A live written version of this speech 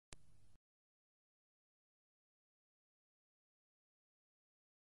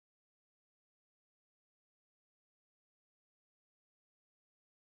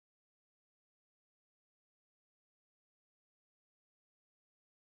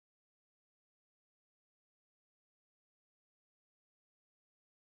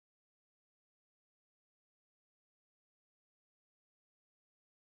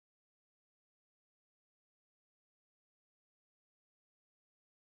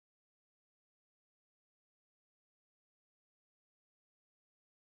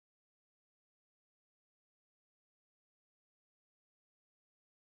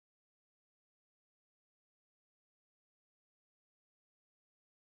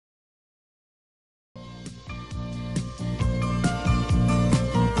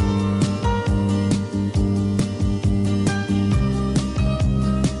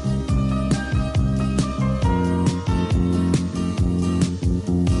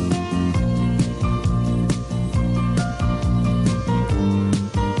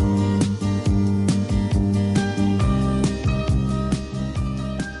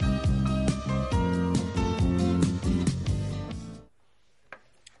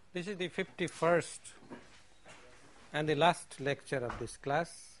This is the 51st and the last lecture of this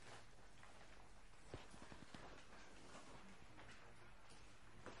class.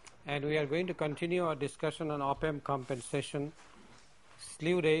 And we are going to continue our discussion on op-amp compensation,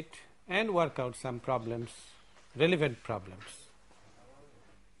 slew rate, and work out some problems, relevant problems.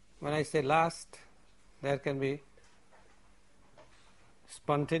 When I say last, there can be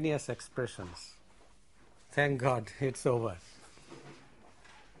spontaneous expressions. Thank God it's over.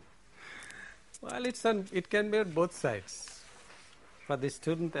 Well, it can be on both sides, for the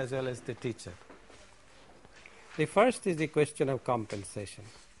student as well as the teacher. The first is the question of compensation.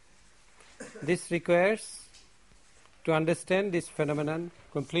 This requires, to understand this phenomenon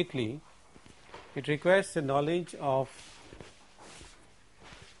completely, it requires a knowledge of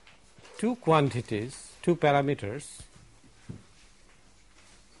two quantities, two parameters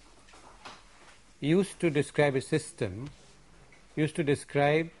used to describe a system, used to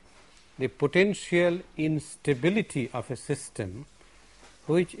describe the potential instability of a system,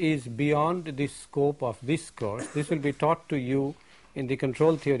 which is beyond the scope of this course. This will be taught to you in the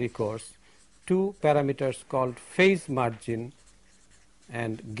control theory course. Two parameters called phase margin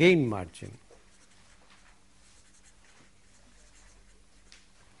and gain margin.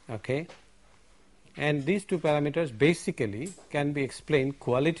 Okay, and these two parameters basically can be explained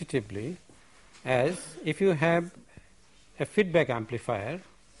qualitatively as, if you have a feedback amplifier,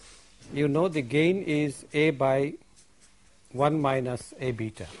 you know the gain is A by 1 minus A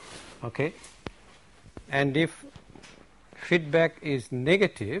beta, okay, and if feedback is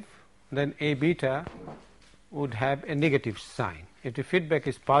negative, then A beta would have a negative sign. If the feedback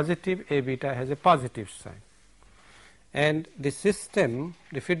is positive, A beta has a positive sign. And the system,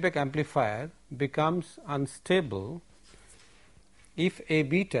 the feedback amplifier, becomes unstable if A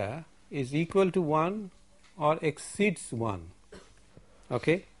beta is equal to 1 or exceeds 1.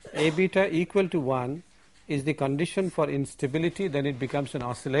 Okay? A beta equal to 1 is the condition for instability, then it becomes an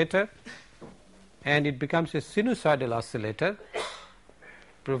oscillator, and it becomes a sinusoidal oscillator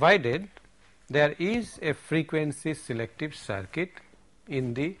provided there is a frequency selective circuit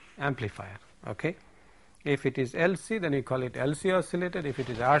in the amplifier. Okay? If it is LC, then we call it LC oscillator. If it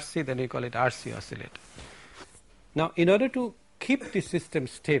is RC, then we call it RC oscillator. Now, in order to keep the system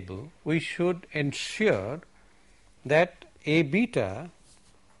stable, we should ensure that A beta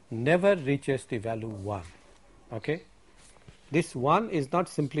never reaches the value 1. Okay? This 1 is not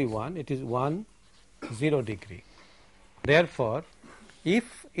simply 1, it is 1, 0 degree. Therefore,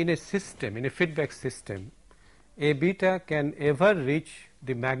 if in a system, in a feedback system, A beta can ever reach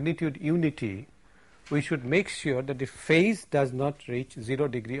the magnitude unity, we should make sure that the phase does not reach 0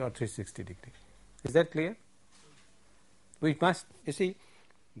 degree or 360 degree. Is that clear? We must, you see,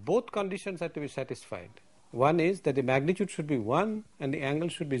 both conditions have to be satisfied. One is that the magnitude should be 1 and the angle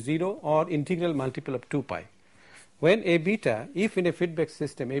should be 0 or integral multiple of 2 pi. When A beta, if in a feedback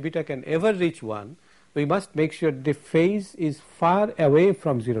system A beta can ever reach 1, we must make sure the phase is far away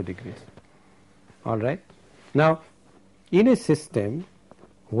from 0 degrees. All right. Now, in a system,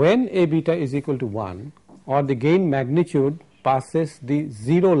 when A beta is equal to 1 or the gain magnitude passes the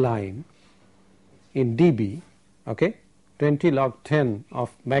 0 line in dB, okay, 20 log 10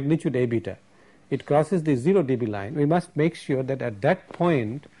 of magnitude A beta, it crosses the 0 dB line, we must make sure that at that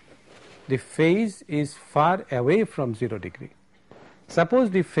point the phase is far away from 0 degree. Suppose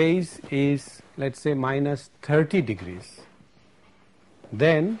the phase is, let's say, minus 30 degrees,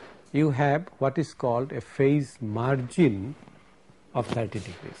 then you have what is called a phase margin of 30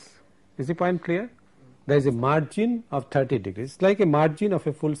 degrees. Is the point clear? There is a margin of 30 degrees, it's like a margin of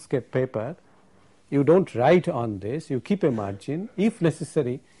a full-scale paper. You don't write on this, you keep a margin. If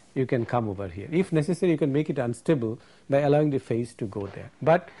necessary, you can come over here. If necessary, you can make it unstable by allowing the phase to go there.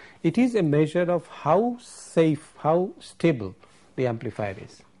 But it is a measure of how safe, how stable the amplifier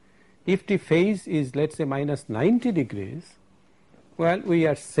is. If the phase is, let's say, minus 90 degrees, well, we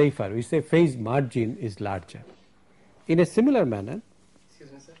are safer. We say phase margin is larger. In a similar manner.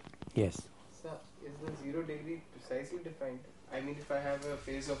 Excuse me, sir. Yes. Sir, is the 0 degree precisely defined? I mean, if I have a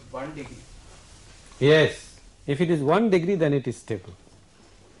phase of 1 degree. Yes. If it is 1 degree, then it is stable.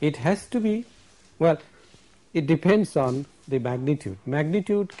 It has to be, well, it depends on the magnitude.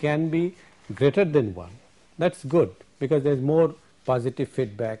 Magnitude can be greater than 1. That's good because there is more positive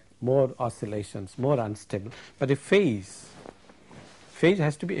feedback, more oscillations, more unstable. But a phase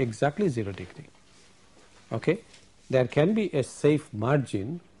has to be exactly 0 degree. Okay? There can be a safe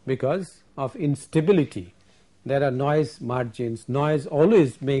margin because of instability. There are noise margins. Noise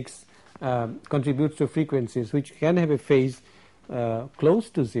always makes contributes to frequencies which can have a phase close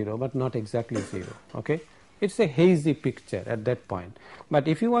to 0 but not exactly 0. Okay? It's a hazy picture at that point. But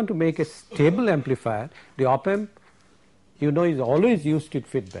if you want to make a stable amplifier, the op amp is always used with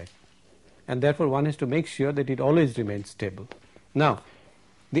feedback, and therefore one has to make sure that it always remains stable. Now,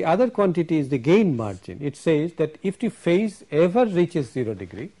 the other quantity is the gain margin. It says that if the phase ever reaches 0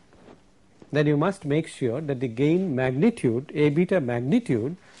 degree, then you must make sure that the gain magnitude, A beta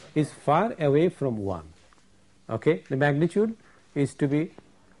magnitude, is far away from 1. Okay? The magnitude is to be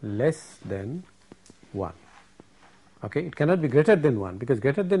less than 1. Okay? It cannot be greater than 1, because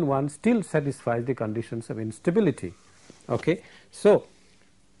greater than 1 still satisfies the conditions of instability. Okay? So,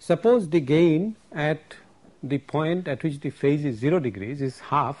 suppose the gain at the point at which the phase is 0 degrees is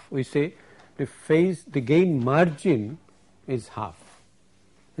half. We say the gain margin is half.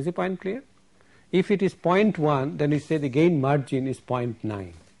 Is the point clear? If it is 0.1, then we say the gain margin is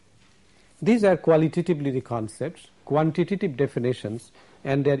 0.9. These are qualitatively the concepts. Quantitative definitions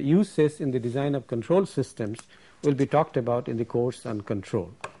and their uses in the design of control systems will be talked about in the course on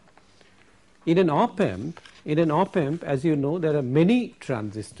control. In an op amp, as you know, there are many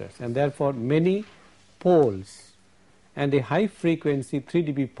transistors and therefore many poles, and the high frequency 3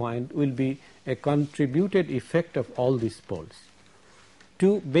 dB point will be a contributed effect of all these poles.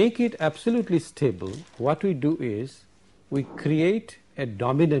 To make it absolutely stable, what we do is we create a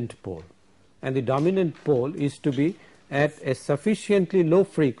dominant pole, and the dominant pole is to be at a sufficiently low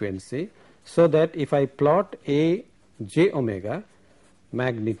frequency, so that if I plot A j omega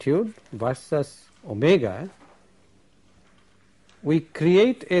magnitude versus omega, we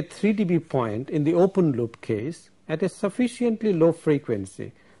create a 3 dB point in the open loop case at a sufficiently low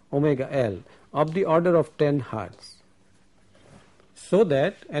frequency omega L of the order of 10 hertz, so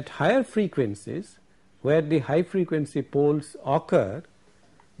that at higher frequencies where the high frequency poles occur,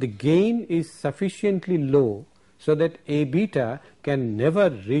 the gain is sufficiently low so that A beta can never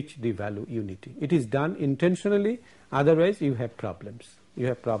reach the value unity. It is done intentionally, otherwise you have problems. You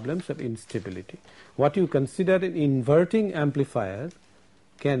have problems of instability. What you consider an inverting amplifier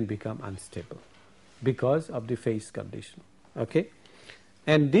can become unstable because of the phase condition. Okay?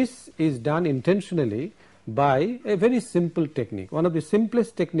 And this is done intentionally by a very simple technique. One of the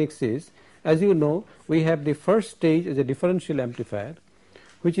simplest techniques is, as you know, we have the first stage as a differential amplifier,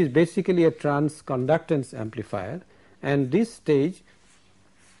 which is basically a transconductance amplifier, and this stage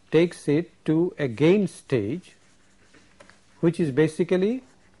takes it to a gain stage, which is basically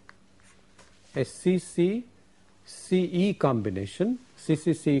a CC-CE combination,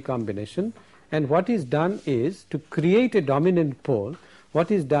 and what is done is, to create a dominant pole,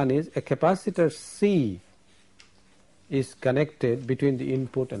 what is done is a capacitor C is connected between the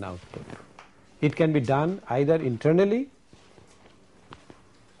input and output. It can be done either internally,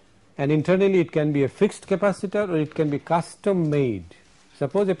 and internally it can be a fixed capacitor or it can be custom made.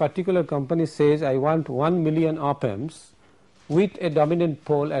 Suppose a particular company says, I want 1 million op amps with a dominant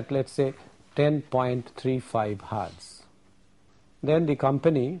pole at, let's say, 10.35 hertz. Then the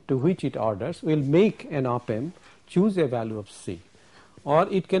company to which it orders will make an op amp, choose a value of C. Or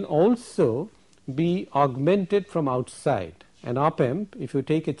it can also be augmented from outside. An op amp, if you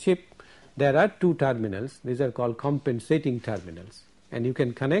take a chip, there are 2 terminals. These are called compensating terminals, and you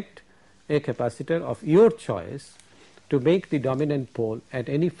can connect a capacitor of your choice to make the dominant pole at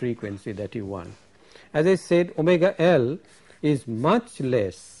any frequency that you want. As I said, omega L is much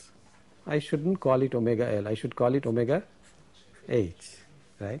less. I shouldn't call it omega L, I should call it omega H,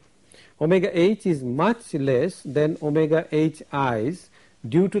 right? Omega H is much less than omega HIs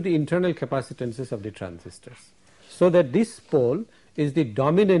due to the internal capacitances of the transistors, so that this pole is the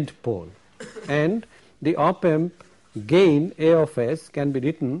dominant pole, and the op amp gain A of S can be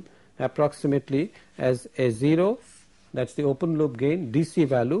written approximately as A0, that's the open loop gain, DC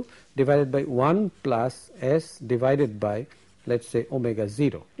value, divided by 1 plus S divided by, let's say, omega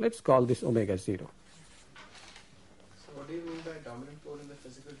 0. Let's call this omega 0. So what do you mean by dominant pole in the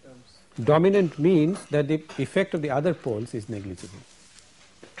physical terms? Dominant means that the effect of the other poles is negligible.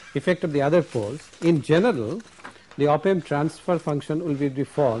 Effect of the other poles, in general, the op amp transfer function will be the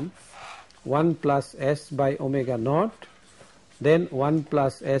form 1 plus S by omega naught, then 1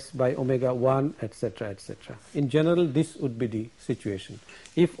 plus S by omega 1, etc., etc. In general, this would be the situation.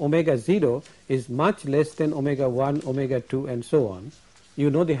 If omega 0 is much less than omega 1, omega 2, and so on, you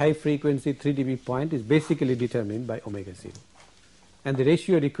know the high frequency 3 dB point is basically determined by omega 0. And the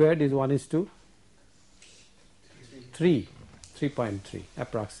ratio required is 1:3, 3.3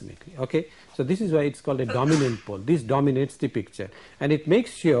 approximately. Okay? So this is why it's called a dominant pole. This dominates the picture, and it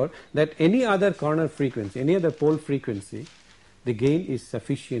makes sure that any other corner frequency, any other pole frequency, the gain is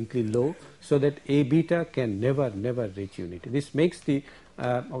sufficiently low so that A beta can never reach unity. This makes the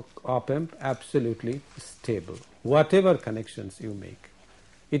op amp absolutely stable, whatever connections you make.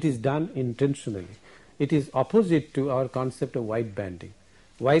 It is done intentionally. It is opposite to our concept of wide banding.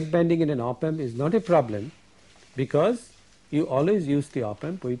 Wide banding in an op amp is not a problem because you always use the op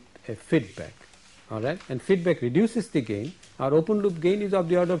amp with a feedback, all right, and feedback reduces the gain. Our open loop gain is of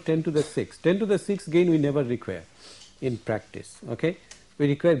the order of 10 to the 6. 10 to the 6 gain we never require in practice, okay. We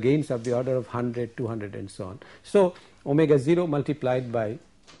require gains of the order of 100, 200 and so on. So omega 0 multiplied by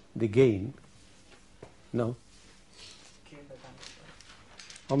the gain, no,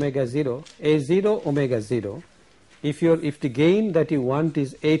 omega 0, A0 omega 0, if the gain that you want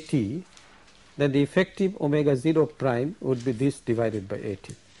is AT, then the effective omega 0 prime would be this divided by AT.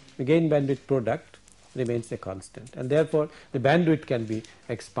 The gain bandwidth product remains a constant, and therefore the bandwidth can be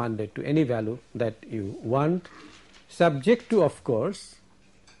expanded to any value that you want, subject to, of course,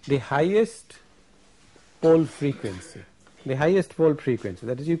 the highest pole frequency. The highest pole frequency,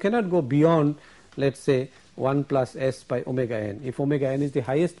 that is, you cannot go beyond, let us say, 1 plus s by omega n. If omega n is the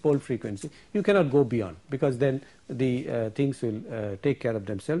highest pole frequency, you cannot go beyond, because then the things will take care of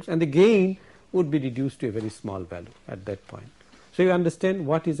themselves and the gain would be reduced to a very small value at that point. So you understand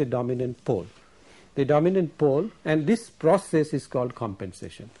what is a dominant pole. The dominant pole, and this process is called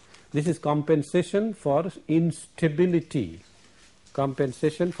compensation. This is compensation for instability.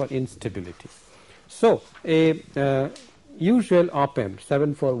 Compensation for instability. So a usual op amp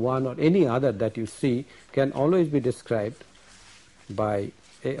 741 or any other that you see can always be described by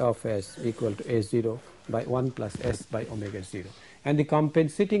A of s equal to A0 by 1 plus s by omega 0. And the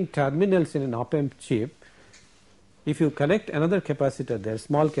compensating terminals in an op amp chip, if you connect another capacitor there,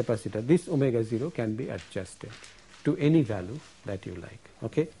 small capacitor, this omega 0 can be adjusted to any value that you like.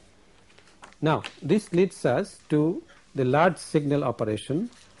 Okay. Now this leads us to the large signal operation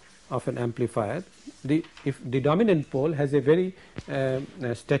of an amplifier. If the dominant pole has a very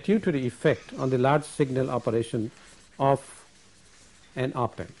statutory effect on the large signal operation of an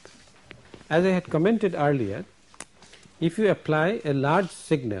op amp. As I had commented earlier, if you apply a large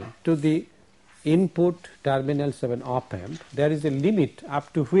signal to the input terminals of an op amp, there is a limit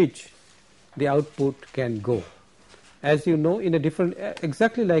up to which the output can go. As you know, in a different,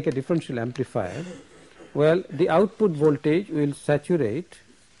 exactly like a differential amplifier, well, the output voltage will saturate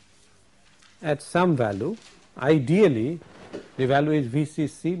at some value. Ideally, the value is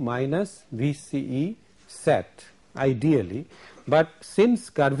VCC minus VCE set, ideally, but since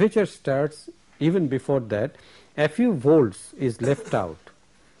curvature starts even before that, a few volts is left out.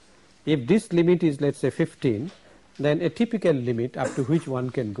 If this limit is, let us say, 15, then a typical limit up to which one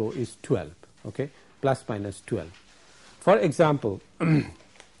can go is 12, okay, plus minus 12. For example,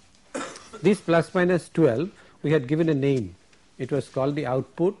 this plus minus 12, we had given a name. It was called the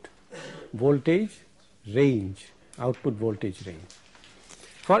output voltage range, output voltage range.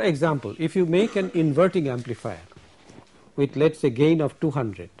 For example, if you make an inverting amplifier with, let us say, gain of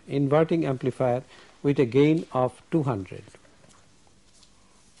 200, inverting amplifier with a gain of 200,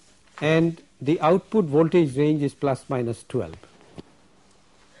 and the output voltage range is plus minus 12,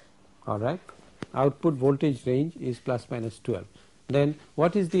 all right, output voltage range is plus minus 12, then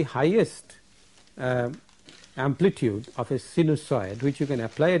what is the highest amplitude of a sinusoid which you can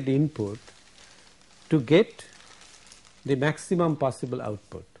apply at the input to get the maximum possible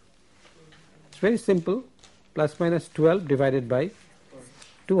output? It's very simple, plus minus 12 divided by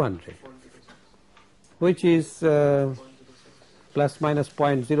 200, which is plus minus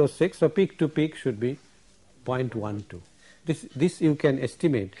 0.06, so peak to peak should be 0.12. This you can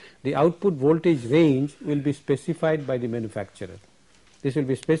estimate. The output voltage range will be specified by the manufacturer. This will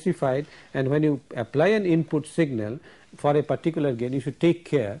be specified, and when you apply an input signal for a particular gain, you should take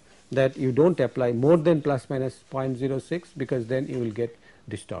care that you don't apply more than plus minus 0.06, because then you will get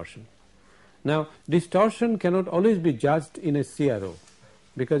distortion. Now distortion cannot always be judged in a CRO,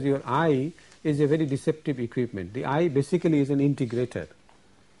 because your eye is a very deceptive equipment. The eye basically is an integrator,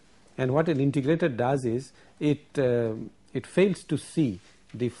 and what an integrator does is it fails to see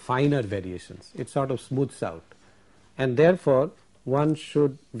the finer variations. It sort of smooths out, and therefore one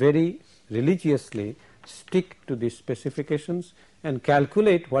should very religiously stick to the specifications and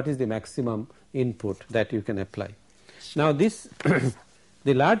calculate what is the maximum input that you can apply. Now this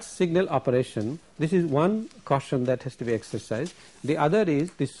the large signal operation, this is one caution that has to be exercised. The other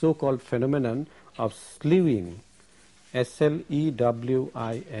is the so-called phenomenon of slewing, S-L-E-W-I-N-G,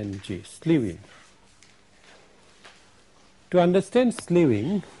 slewing. To understand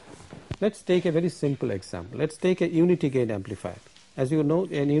slewing, let us take a very simple example. Let us take a unity gain amplifier. As you know,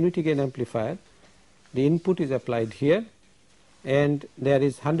 an unity gain amplifier, the input is applied here and there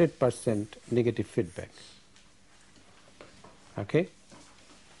is 100% negative feedback. Okay?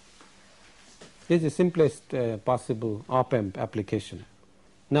 This is the simplest possible op-amp application.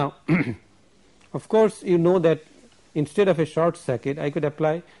 Now, of course, you know that instead of a short circuit, I could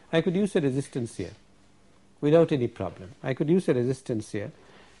use a resistance here without any problem. I could use a resistance here,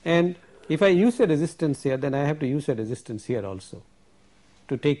 and if I use a resistance here, then I have to use a resistance here also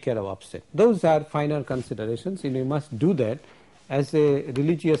to take care of offset. Those are finer considerations, and you must do that as a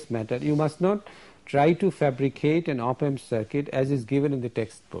religious matter. You must not try to fabricate an op-amp circuit as is given in the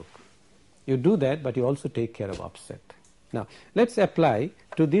textbook. You do that, but you also take care of offset. Now, let us apply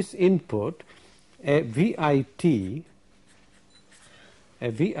to this input a VIT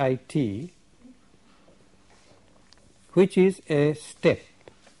which is a step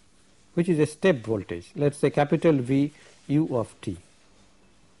voltage. Let us say capital V U of t.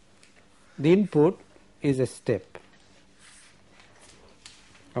 The input is a step,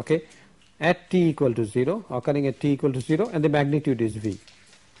 okay, at t equal to 0, occurring at t equal to 0, and the magnitude is V.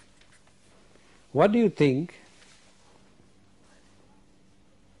 What do you think?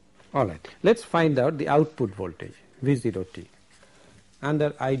 All right, let us find out the output voltage V0t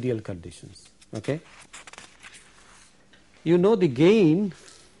under ideal conditions. Okay, you know the gain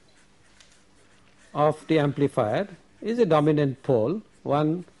of the amplifier is a dominant pole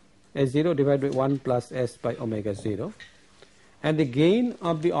 1 S0 divided by 1 plus S by omega 0, and the gain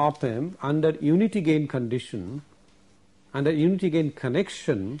of the op-amp under unity gain condition, under unity gain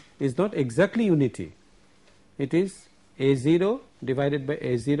connection, is not exactly unity. It is A0 divided by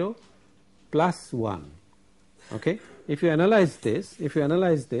A0 plus 1. Okay, if you analyze this,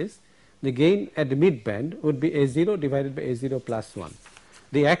 the gain at the mid band would be A0 divided by A0 plus 1.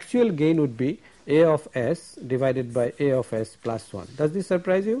 The actual gain would be A of S divided by A of S plus 1. Does this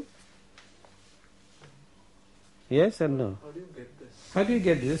surprise you? Yes or no? How do you get this? How do you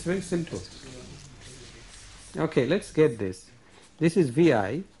get this? Very simple. Okay, let us get this. This is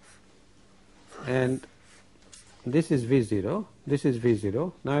Vi and this is V0, this is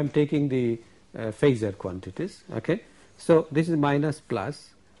V0. Now I am taking the phasor quantities. Okay, so this is minus plus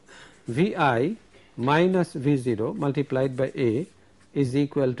Vi minus V0 multiplied by A is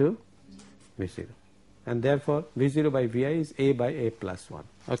equal to V0, and therefore V0 by Vi is A by A plus 1.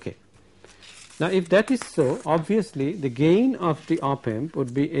 Okay. Now if that is so, obviously the gain of the op-amp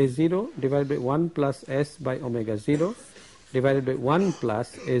would be A0 divided by 1 plus S by omega 0 divided by 1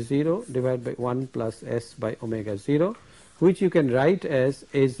 plus A0 divided by 1 plus S by omega 0, which you can write as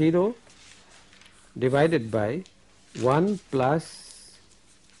A0 divided by 1 plus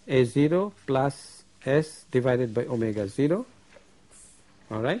A0 plus S divided by omega 0.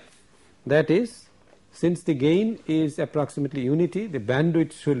 All right, that is, since the gain is approximately unity, the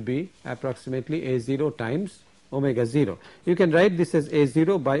bandwidth should be approximately A0 times omega 0. You can write this as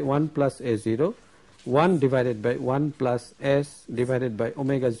A0 by 1 plus A0, 1 divided by 1 plus S divided by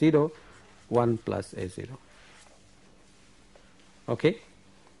omega 0, 1 plus A0. Okay,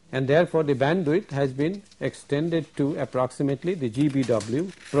 and therefore the bandwidth has been extended to approximately the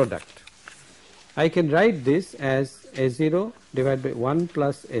GBW product. I can write this as A0 divided by 1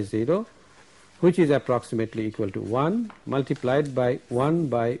 plus A0, which is approximately equal to 1 multiplied by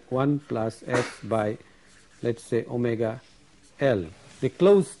 1 plus S by, let us say, omega L, the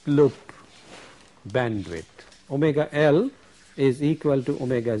closed loop bandwidth. Omega L is equal to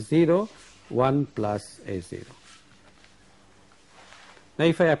omega 0 1 plus A0. Now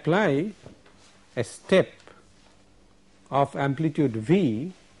if I apply a step of amplitude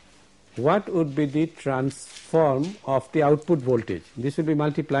V, what would be the transform of the output voltage? This will be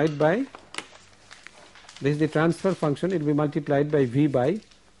multiplied by, this is the transfer function, it will be multiplied by V by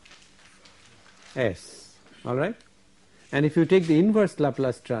S. All right, and if you take the inverse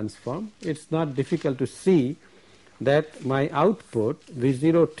Laplace transform, it is not difficult to see that my output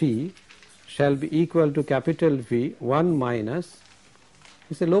V0t shall be equal to capital V 1 minus,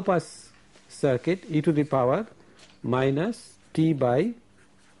 it is a low pass circuit, e to the power minus t by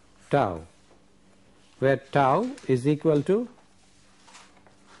tau, where tau is equal to,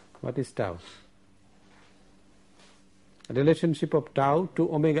 what is tau? Relationship of tau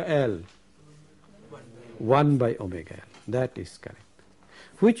to omega L, 1 by omega L, that is correct,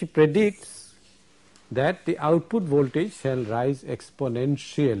 which predicts that the output voltage shall rise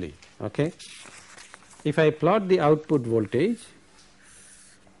exponentially. Okay, if I plot the output voltage,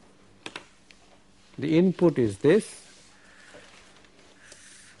 the input is this,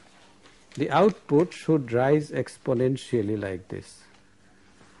 the output should rise exponentially like this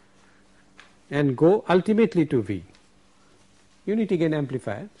and go ultimately to V. Unity gain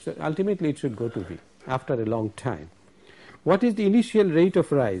amplifier, so ultimately it should go to V after a long time. What is the initial rate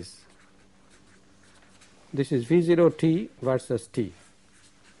of rise? This is V0t versus t.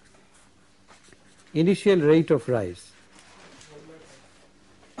 initial rate of rise,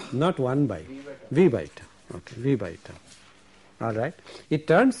 not 1 by, V by tau. Okay, V by tau. All right. It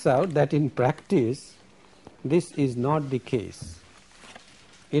turns out that in practice, this is not the case.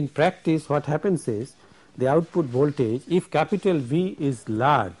 In practice, what happens is the output voltage, if capital V is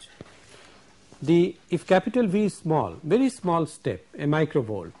large, if capital V is small, very small step, a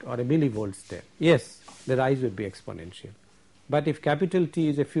microvolt or a millivolt step, yes, the rise would be exponential. But if capital T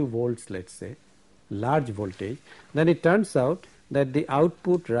is a few volts, let's say, large voltage, then it turns out that the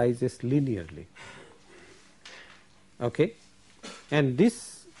output rises linearly. Okay? And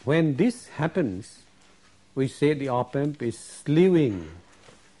this, when this happens, we say the op amp is slewing.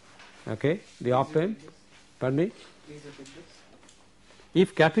 Okay? The op amp, pardon me? Please repeat this.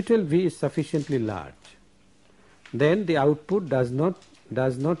 If capital V is sufficiently large, then the output does not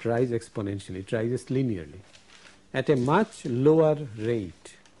rise exponentially, it rises linearly at a much lower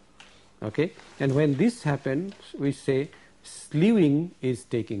rate. Okay? And when this happens, we say slewing is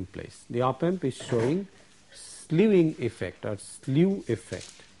taking place. The op amp is showing slewing effect or slew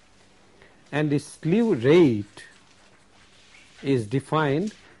effect. And the slew rate is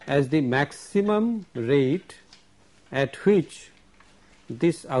defined as the maximum rate at which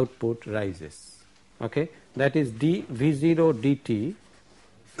this output rises. Okay? That is V0 dt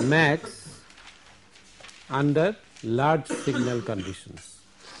max under large signal conditions.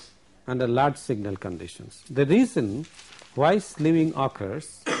 Under large signal conditions. The reason why slewing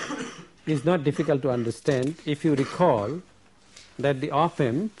occurs is not difficult to understand if you recall that the op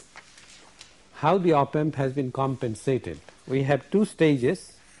amp, how the op amp has been compensated. We have two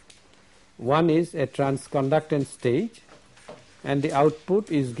stages. One is a transconductance stage, and the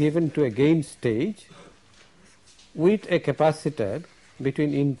output is given to a gain stage with a capacitor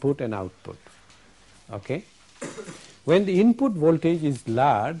between input and output. Okay? When the input voltage is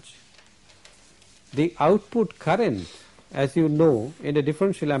large, the output current, as you know, in a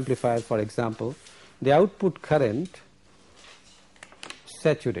differential amplifier, for example, the output current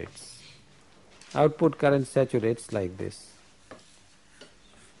saturates. Output current saturates like this.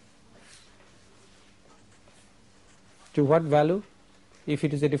 To what value? If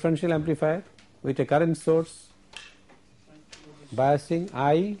it is a differential amplifier with a current source biasing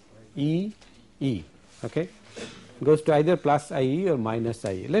I, E, E. Okay? Goes to either plus IE or minus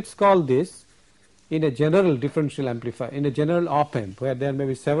IE. Let's call this, in a general differential amplifier, in a general op amp where there may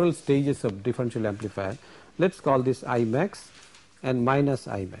be several stages of differential amplifier, let's call this I max and minus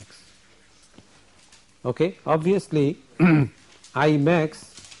I max. Okay? Obviously, I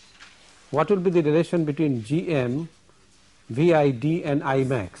max, what will be the relation between GM, VID and I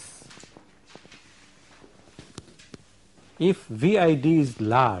max? If VID is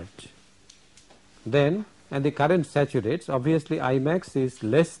large, then, and the current saturates, obviously I max is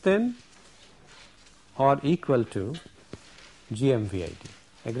less than or equal to GM VID.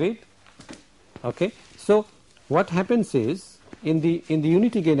 Agreed? Okay. So what happens is, in the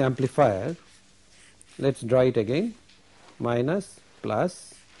unity gain amplifier, let's draw it again, minus,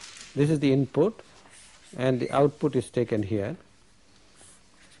 plus, this is the input and the output is taken here,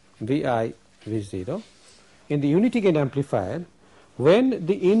 VI, V0. In the unity gain amplifier, when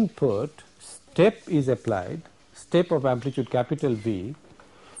the input step is applied, step of amplitude capital V,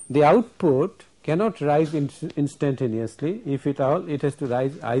 the output cannot rise instantaneously. If at all, it has to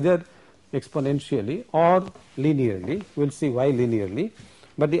rise either exponentially or linearly. We will see why linearly.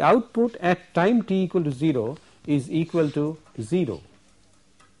 But the output at time t equal to 0 is equal to 0.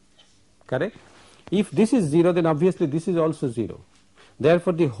 Correct? If this is 0, then obviously this is also 0.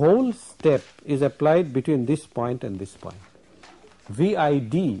 Therefore, the whole step is applied between this point and this point.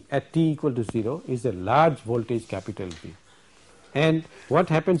 VID at t equal to 0 is a large voltage capital V. And what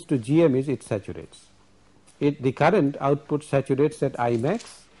happens to GM is it saturates. The current output saturates at I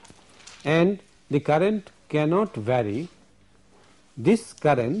max, and the current cannot vary. This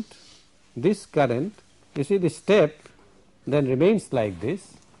current, you see the step then remains like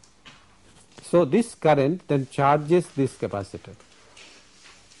this. So this current then charges this capacitor.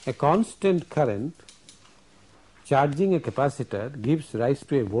 A constant current charging a capacitor gives rise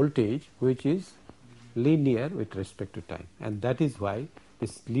to a voltage which is linear with respect to time, and that is why the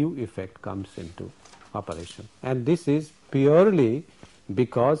slew effect comes into operation. And this is purely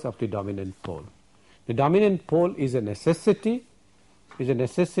because of the dominant pole. The dominant pole is a necessity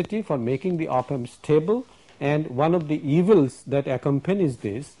for making the op amp stable, and one of the evils that accompanies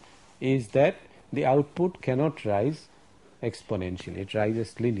this is that the output cannot rise exponentially, it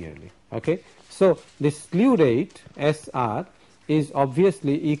rises linearly. Okay? So the slew rate SR is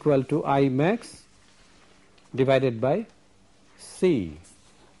obviously equal to I max divided by C.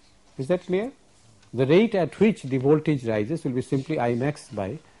 Is that clear? the rate at which the voltage rises will be simply I max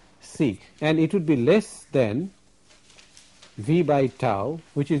by C, and it would be less than V by tau,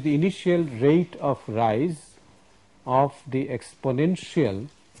 which is the initial rate of rise of the exponential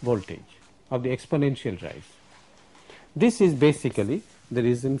voltage, of the exponential rise. This is basically the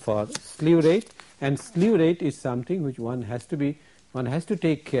reason for slew rate, and slew rate is something which one has to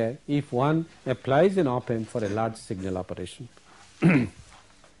take care if one applies an op-amp for a large signal operation.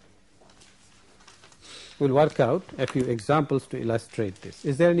 We'll work out a few examples to illustrate this.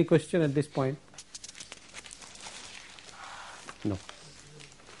 Is there any question at this point? No.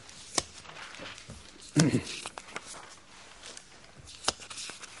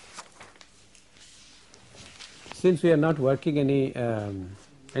 Since we are not working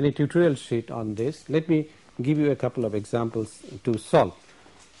any tutorial sheet on this, let me give you a couple of examples to solve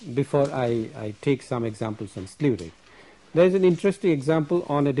before I take some examples on slew rate. There is an interesting example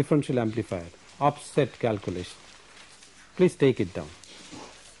on a differential amplifier, offset calculation. Please take it down.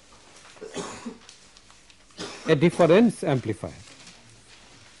 A difference amplifier.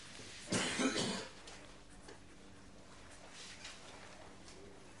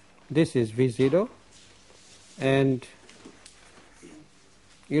 This is V0, and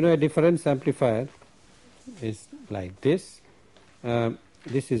you know a difference amplifier is like this.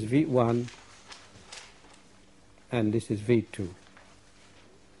 This is V1 and this is V2.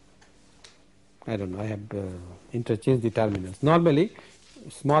 I don't know, I have interchanged the terminals. Normally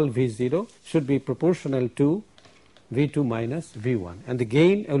small V0 should be proportional to V2 minus V1, and the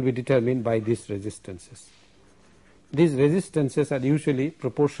gain will be determined by these resistances. These resistances are usually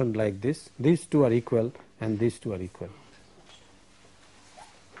proportioned like this. These two are equal and these two are equal.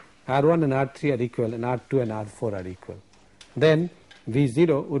 R1 and R3 are equal, and R2 and R4 are equal. Then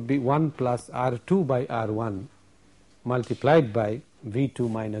V0 would be 1 plus R2 by R1 multiplied by V2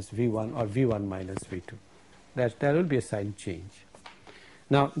 minus V1 or V1 minus V2. There will be a sign change.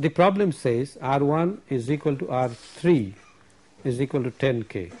 Now the problem says R1 is equal to R3 is equal to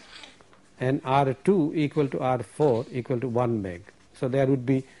 10K, and R2 equal to R4 equal to 1 meg. So there would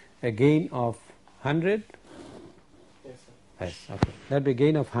be a gain of 100. Yes, sir. Yes, okay. That would be a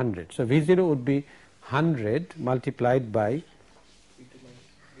gain of 100. So V0 would be 100 multiplied by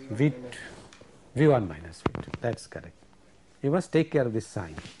V1 minus V2. That's correct. You must take care of this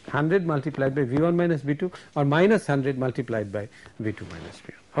sign. 100 multiplied by V1 minus V2 or minus 100 multiplied by V2 minus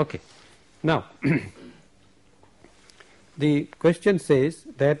V1. Okay. Now, the question says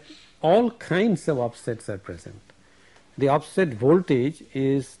that all kinds of offsets are present. The offset voltage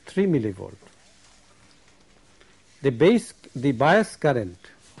is 3 millivolt. The bias currents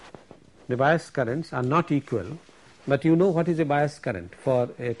are not equal, but you know what is a bias current for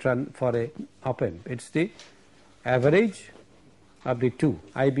a op-amp. It's the average of the two,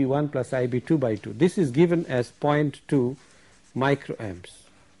 IB1 plus IB2 by 2. This is given as 0.2 microamps,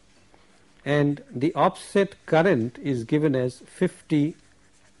 and the offset current is given as 50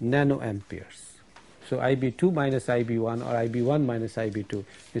 nanoamperes. So IB2 minus IB1 or IB1 minus IB2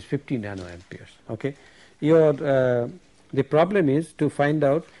 is 50 nanoamperes. Okay, the problem is to find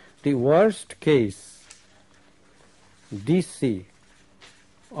out the worst case DC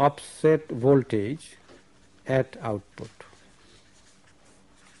offset voltage at output.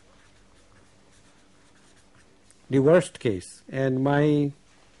 The worst case, and I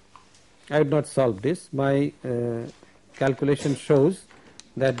have not solved this. My calculation shows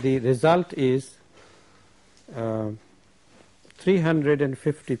that the result is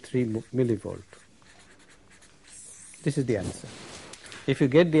 353 millivolt. This is the answer. If you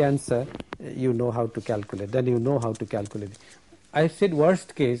get the answer, you know how to calculate. Then you know how to calculate. I said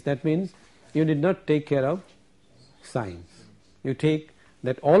worst case. That means you did not take care of signs. You take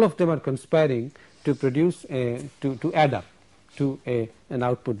that all of them are conspiring to produce to add up to an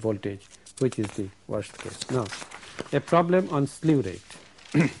output voltage, which is the worst case. Now, a problem on slew rate.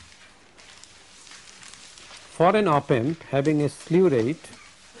 For an op-amp having a slew rate,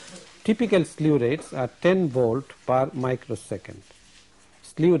 typical slew rates are 10 volt per microsecond.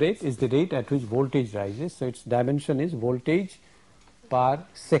 Slew rate is the rate at which voltage rises, so its dimension is voltage per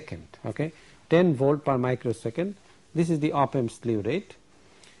second. Okay, 10 volt per microsecond. This is the op-amp slew rate,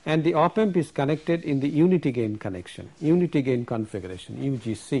 and the op-amp is connected in the unity gain connection, unity gain configuration,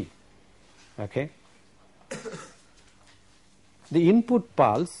 UGC. Okay. The input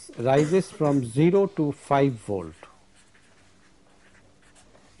pulse rises from 0 to 5 volt.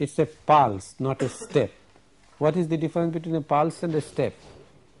 It's a pulse, not a step. What is the difference between a pulse and a step?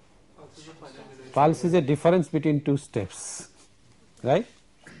 Pulse is a difference between two steps, right?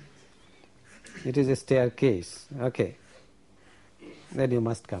 It is a staircase. Okay. Then you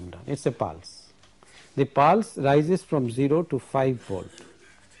must come down. It's a pulse. the pulse rises from 0 to 5 volt.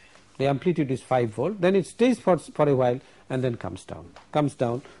 The amplitude is 5 volt, then it stays for a while and then comes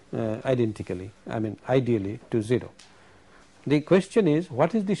down identically, I mean ideally to 0. The question is,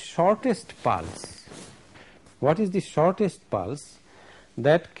 what is the shortest pulse? What is the shortest pulse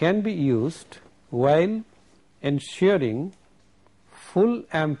that can be used while ensuring full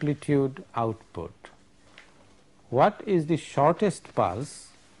amplitude output? What is the shortest pulse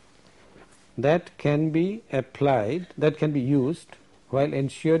that can be applied, that can be used while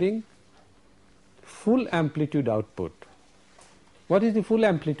ensuring full amplitude output? What is the full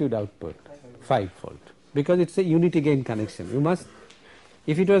amplitude output? 5 volt, because it's a unity gain connection. You must,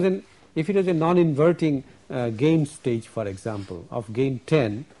 if it was a non-inverting gain stage, for example, of gain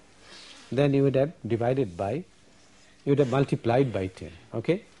 10, then you would have divided by, you would have multiplied by 10,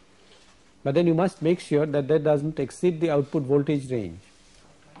 okay? But then you must make sure that that doesn't exceed the output voltage range.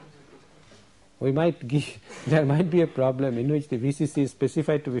 We might give, there might be a problem in which the VCC is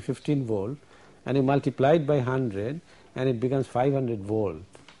specified to be 15 volt and you multiply it by 100 and it becomes 500 volt.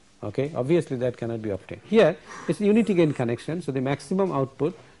 Okay, obviously that cannot be obtained. Here it's a unity gain connection, so the maximum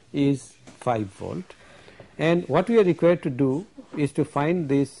output is 5 volt, and what we are required to do is to find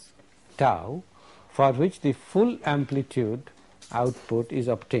this tau for which the full amplitude output is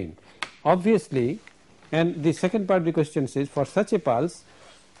obtained. Obviously, and the second part of the question says, for such a pulse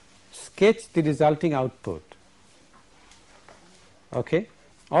sketch the resulting output. Okay,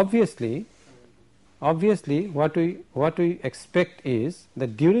 obviously what we expect is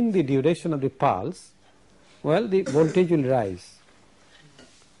that during the duration of the pulse, well, the voltage will rise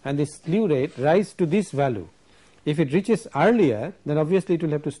and the slew rate rise to this value. If it reaches earlier, then obviously it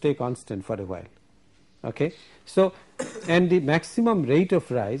will have to stay constant for a while. Okay, so and the maximum rate of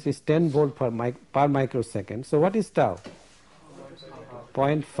rise is 10 volt per microsecond. So what is tau?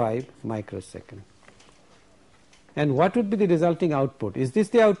 0.5 microsecond. And what would be the resulting output? Is this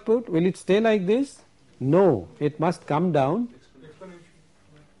the output? Will it stay like this? No, it must come down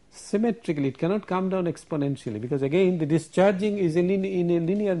symmetrically. It cannot come down exponentially, because again the discharging is in a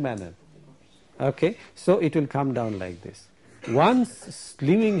linear manner. Okay, so it will come down like this. Once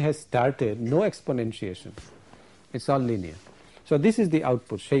slewing has started, no exponentiation, it's all linear. So this is the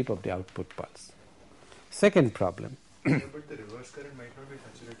output, shape of the output pulse. Second problem. But the reverse current might not be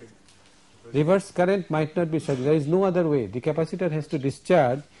saturating. Reverse current might not be saturated. There is no other way. The capacitor has to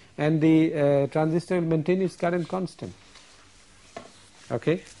discharge and the transistor will maintain its current constant.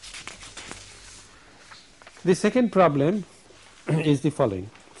 Okay. The second problem is the following.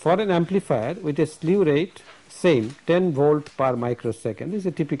 For an amplifier with a slew rate same 10 volt per microsecond, this is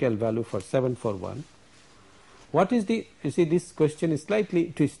a typical value for 741. What is the, you see this question is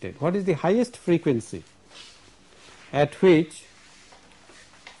slightly twisted. What is the highest frequency at which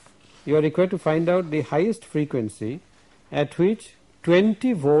you are required to find out the highest frequency at which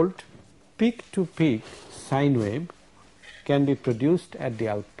 20 volt peak to peak sine wave can be produced at the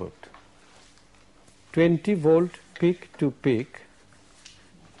output. 20 volt peak to peak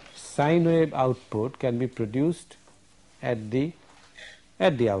sine wave output can be produced at the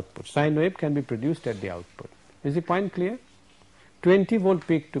output. Sine wave can be produced at the output. Is the point clear? 20 volt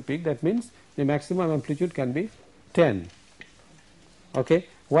peak to peak, that means the maximum amplitude can be 10. Okay.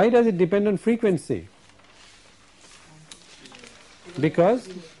 Why does it depend on frequency? Because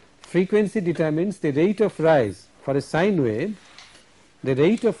frequency determines the rate of rise. For a sine wave, the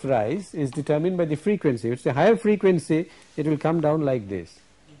rate of rise is determined by the frequency. If it's a higher frequency, it will come down like this.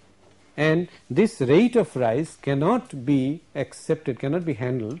 And this rate of rise cannot be accepted, cannot be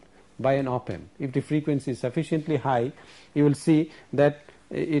handled by an op-amp. If the frequency is sufficiently high, you will see that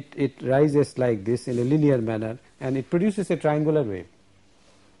it rises like this in a linear manner and it produces a triangular wave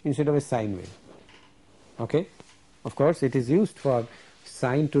instead of a sine wave. Okay? Of course, it is used for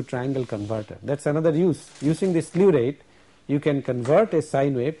sine to triangle converter. That's another use. Using the slew rate, you can convert a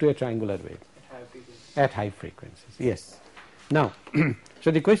sine wave to a triangular wave at high frequencies. Yes. Now,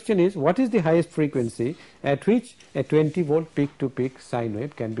 so the question is, what is the highest frequency at which a 20 volt peak to peak sine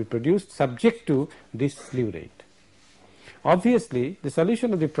wave can be produced subject to this slew rate? Obviously, the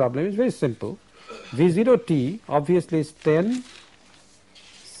solution of the problem is very simple. V0t obviously is 10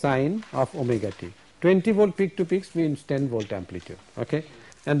 sine of omega t. 20 volt peak to peaks means 10 volt amplitude. Okay,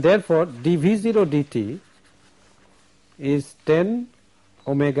 and therefore dV0 dt is 10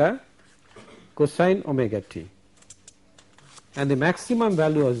 omega cosine omega t, and the maximum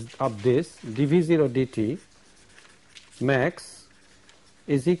value of this dV0 dt max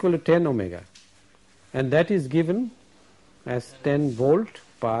is equal to 10 omega, and that is given as 10 volt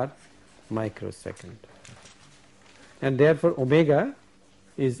per microsecond, and therefore omega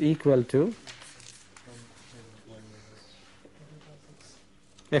is equal to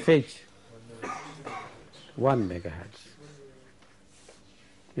FH 1 megahertz.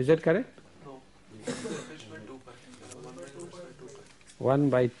 Is that correct? No. FH by 2 pi. 1 by 2 pi. 1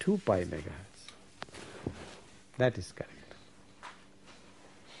 by 2 pi megahertz. That is correct.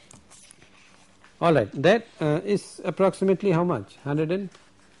 All right, that is approximately how much?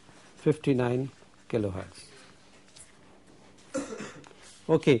 159 kilohertz.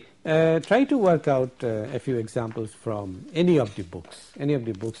 Okay, try to work out a few examples from any of the books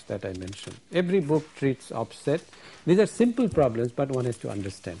that I mentioned. Every book treats offset. These are simple problems, but one has to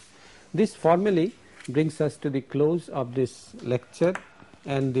understand. This formally brings us to the close of this lecture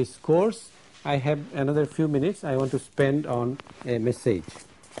and this course. I have another few minutes I want to spend on a message.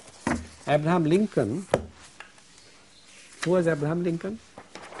 Abraham Lincoln, who was Abraham Lincoln?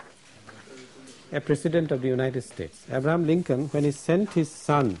 A president of the United States. Abraham Lincoln, when he sent his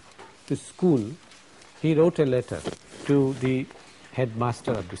son to school, he wrote a letter to the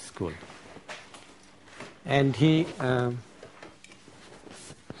headmaster of the school. And he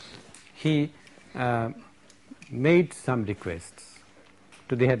made some requests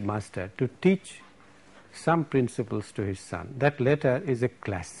to the headmaster to teach some principles to his son. That letter is a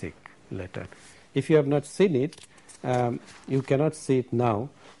classic letter. If you have not seen it, you cannot see it now,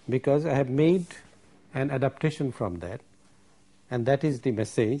 because I have made an adaptation from that, and that is the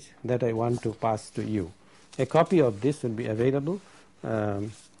message that I want to pass to you. A copy of this will be available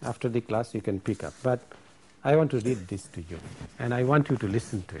after the class. You can pick up, but I want to read this to you, and I want you to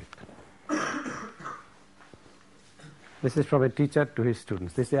listen to it. This is from a teacher to his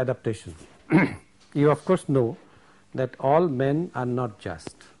students. This is the adaptation. You of course know that all men are not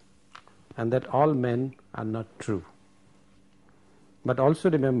just, and that all men are not true. But also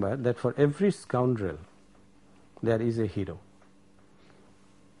remember that for every scoundrel there is a hero.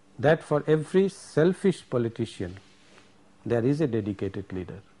 That for every selfish politician there is a dedicated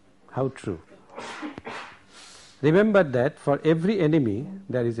leader. How true. Remember that for every enemy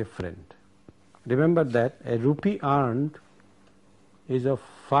there is a friend. Remember that a rupee earned is of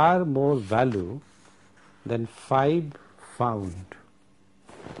far more value than 5 found.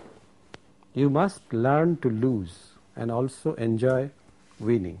 You must learn to lose and also enjoy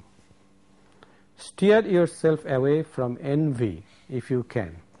winning. Steer yourself away from envy if you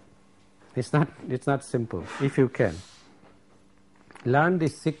can. It's not simple. If you can. Learn the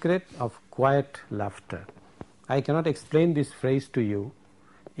secret of quiet laughter. I cannot explain this phrase to you.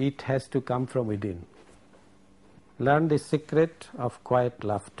 It has to come from within. Learn the secret of quiet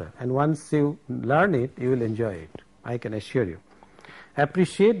laughter. And once you learn it, you will enjoy it. I can assure you.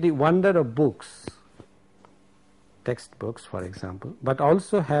 Appreciate the wonder of books, textbooks for example, but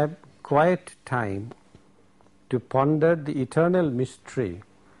also have quiet time to ponder the eternal mystery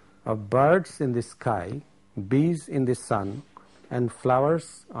of birds in the sky, bees in the sun, and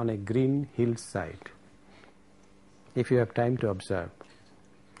flowers on a green hillside, if you have time to observe.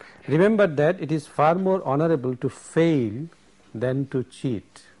 Remember that it is far more honorable to fail than to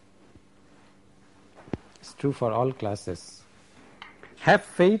cheat. It's true for all classes. Have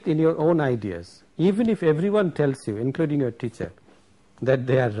faith in your own ideas, even if everyone tells you, including your teacher, that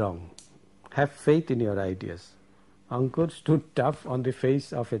they are wrong. Have faith in your ideas. Ankur stood tough on the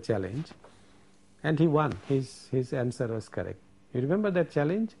face of a challenge, and he won. His answer was correct. You remember that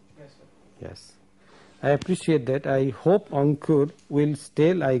challenge? Yes, sir. Yes. I appreciate that. I hope Ankur will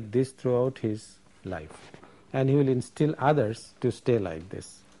stay like this throughout his life, and he will instill others to stay like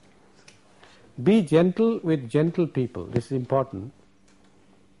this. Be gentle with gentle people. This is important.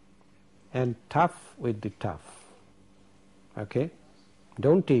 And tough with the tough. Okay?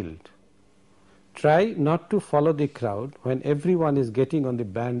 Don't yield. Try not to follow the crowd when everyone is getting on the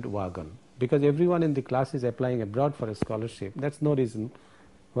bandwagon, because everyone in the class is applying abroad for a scholarship. That's no reason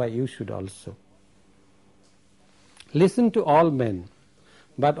why you should also. Listen to all men,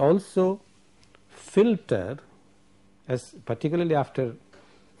 but also filter, as particularly after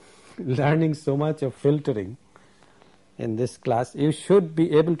learning so much of filtering in this class, you should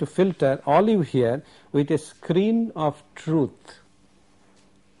be able to filter all you hear with a screen of truth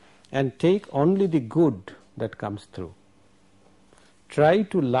and take only the good that comes through. Try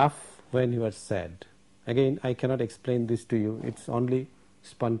to laugh when you are sad. Again, I cannot explain this to you. It's only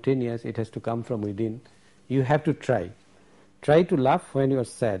spontaneous. It has to come from within. You have to try. Try to laugh when you are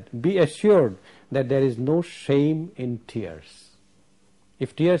sad. Be assured that there is no shame in tears.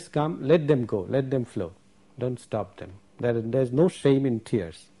 If tears come, let them go. Let them flow. Don't stop them. There is no shame in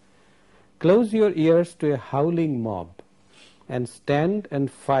tears. Close your ears to a howling mob and stand and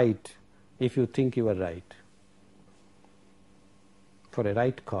fight if you think you are right, for a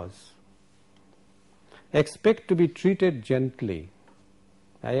right cause. Expect to be treated gently,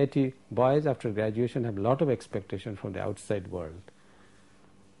 IIT boys after graduation have a lot of expectation from the outside world.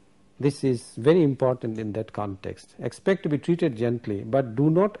 This is very important in that context. Expect to be treated gently, but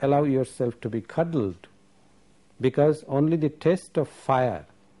do not allow yourself to be cuddled, because only the test of fire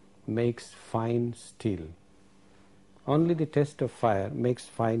makes fine steel. Only the test of fire makes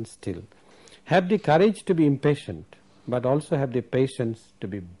fine steel. Have the courage to be impatient, but also have the patience to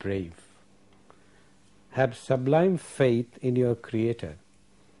be brave. Have sublime faith in your Creator.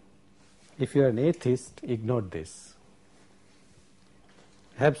 If you are an atheist, ignore this.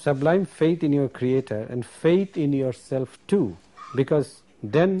 Have sublime faith in your Creator and faith in yourself too, because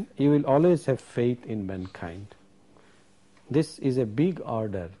then you will always have faith in mankind. This is a big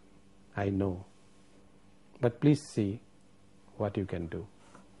order, I know, but please see what you can do.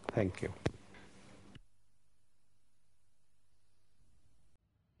 Thank you.